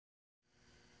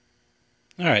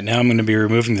Alright, now I'm going to be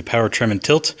removing the power trim and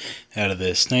tilt out of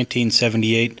this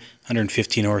 1978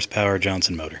 115 horsepower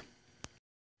Johnson motor.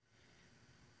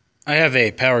 I have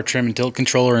a power trim and tilt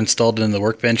controller installed in the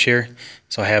workbench here,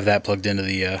 so I have that plugged into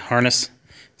the harness.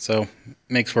 So,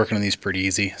 makes working on these pretty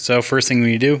easy. So first thing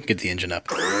we need to do, get the engine up.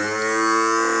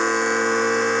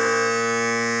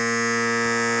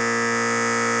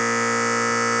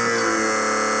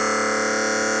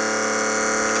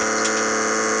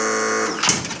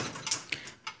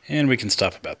 And we can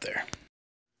stop about there.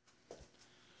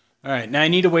 Alright, now I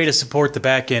need a way to support the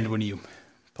back end when you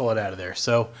pull it out of there.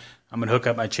 So I'm going to hook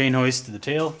up my chain hoist to the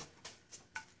tail.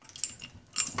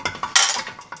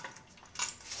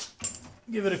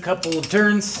 Give it a couple of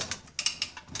turns.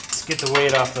 Let's get the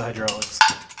weight off the hydraulics.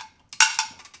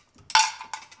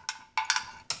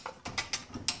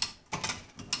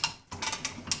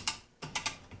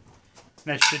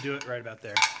 That should do it right about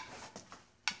there.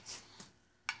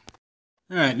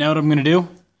 Alright, now what I'm going to do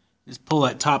is pull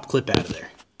that top clip out of there.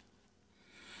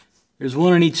 There's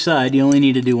one on each side. You only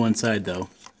need to do one side though.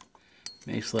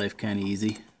 Makes life kind of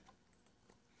easy.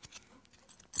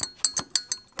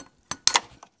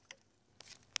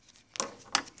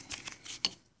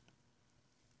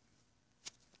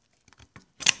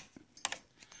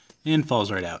 And falls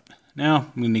right out.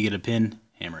 Now I'm going to get a pin,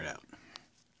 hammer it out.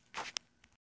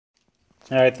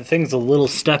 Alright, the thing's a little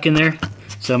stuck in there,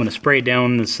 so I'm going to spray it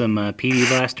down with some PV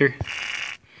Blaster.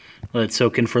 Let it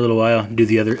soak in for a little while. Do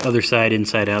the other side,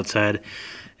 inside, outside,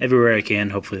 everywhere I can.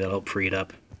 Hopefully that'll help free it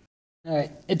up.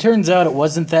 Alright, it turns out it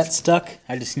wasn't that stuck.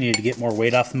 I just needed to get more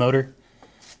weight off the motor.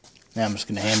 Now I'm just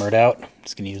going to hammer it out. I'm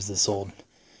just going to use this old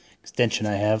extension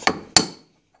I have.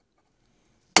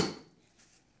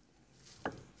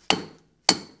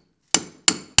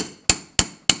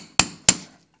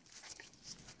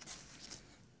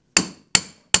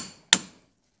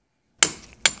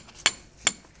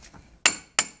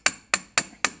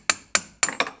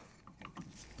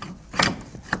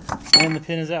 And the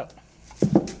pin is out.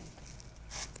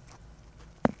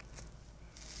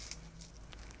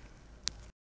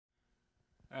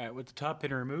 Alright, with the top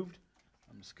pin removed,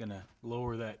 I'm just going to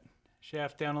lower that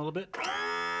shaft down a little bit.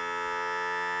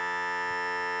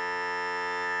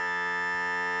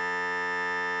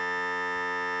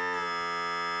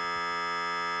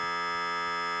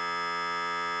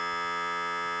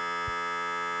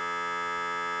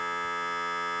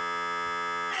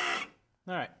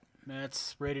 Alright,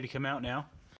 that's ready to come out now.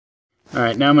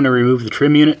 Alright, now I'm going to remove the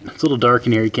trim unit. It's a little dark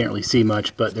in here, you can't really see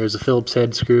much, but there's a Phillips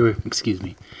head screw,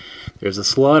 there's a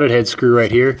slotted head screw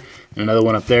right here, and another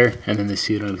one up there, and then this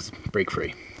unit is break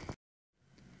free.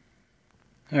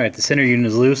 Alright, the center unit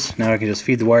is loose. Now I can just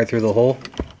feed the wire through the hole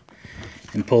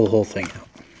and pull the whole thing out.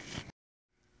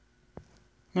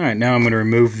 Alright, now I'm going to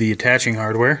remove the attaching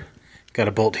hardware. Got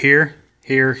a bolt here,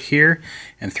 here, here,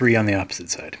 and 3 on the opposite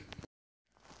side.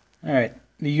 Alright,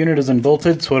 the unit is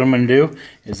unbolted, so what I'm going to do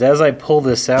is as I pull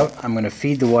this out, I'm going to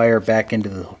feed the wire back into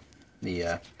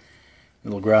the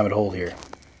little grommet hole here.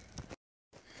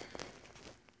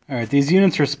 Alright, these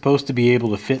units are supposed to be able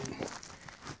to fit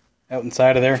out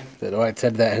inside of there. The white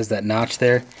side that has that notch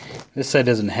there. This side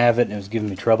doesn't have it and it was giving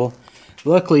me trouble.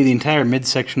 Luckily the entire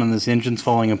midsection on this engine's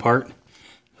falling apart.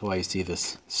 That's why you see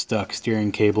this stuck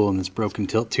steering cable and this broken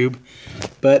tilt tube.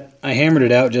 But I hammered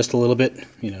it out just a little bit.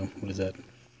 You know, what is that?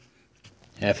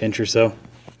 Half inch or so.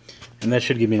 And that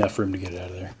should give me enough room to get it out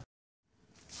of there.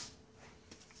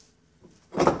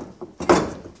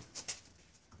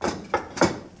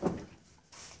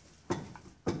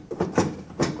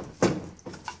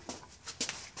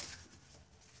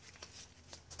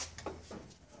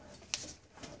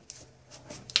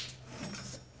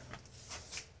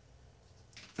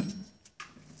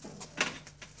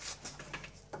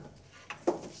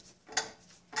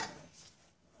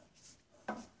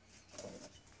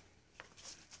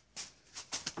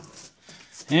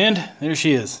 And there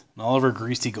she is, in all of her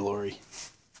greasy glory.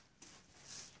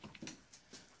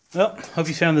 Well, hope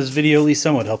you found this video at least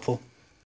somewhat helpful.